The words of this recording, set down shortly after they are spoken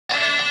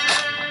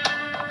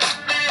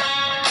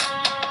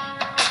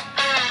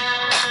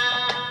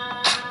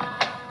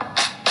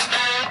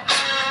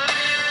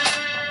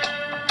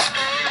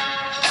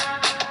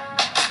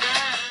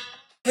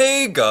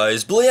Hey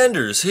guys,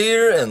 Bleanders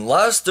here, and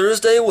last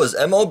Thursday was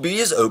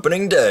MLB's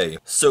opening day.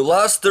 So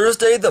last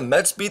Thursday, the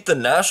Mets beat the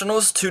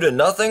Nationals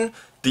 2-0,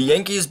 the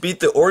Yankees beat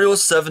the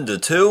Orioles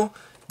 7-2,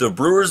 the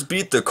Brewers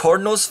beat the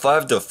Cardinals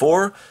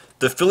 5-4,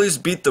 the Phillies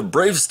beat the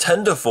Braves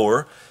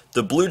 10-4,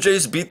 the Blue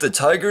Jays beat the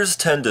Tigers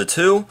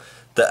 10-2,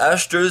 the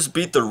Astros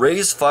beat the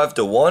Rays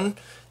 5-1,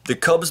 the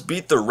Cubs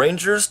beat the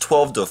Rangers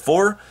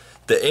 12-4,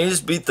 the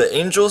A's beat the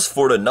Angels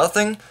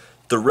 4-0,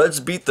 the Reds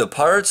beat the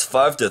Pirates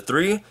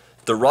 5-3,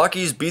 the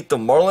Rockies beat the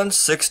Marlins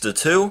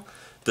 6-2,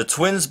 the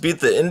Twins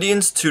beat the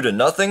Indians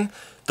 2-0,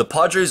 the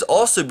Padres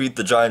also beat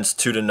the Giants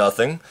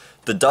 2-0,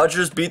 the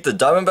Dodgers beat the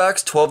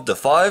Diamondbacks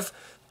 12-5,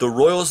 the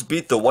Royals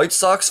beat the White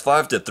Sox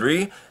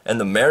 5-3, and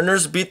the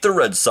Mariners beat the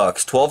Red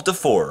Sox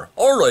 12-4.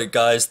 Alright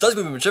guys, that's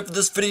going to be it for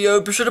this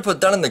video. Be sure to put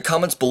down in the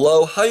comments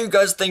below how you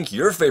guys think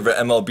your favorite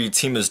MLB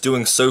team is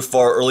doing so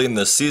far early in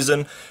this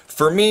season.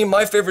 For me,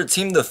 my favorite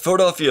team, the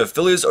Philadelphia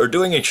Phillies, are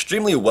doing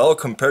extremely well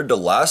compared to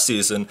last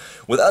season,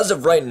 with as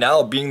of right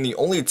now being the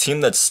only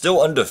team that's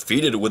still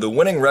undefeated with a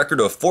winning record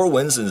of 4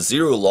 wins and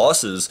 0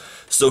 losses.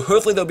 So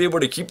hopefully they'll be able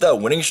to keep that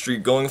winning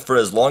streak going for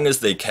as long as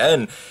they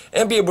can,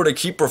 and be able to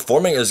keep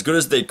performing as good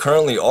as they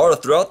currently are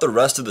throughout the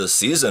rest of the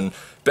season.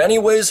 But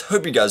anyways,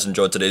 hope you guys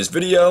enjoyed today's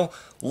video.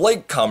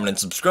 Like, comment, and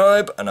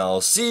subscribe, and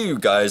I'll see you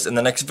guys in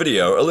the next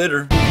video or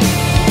later.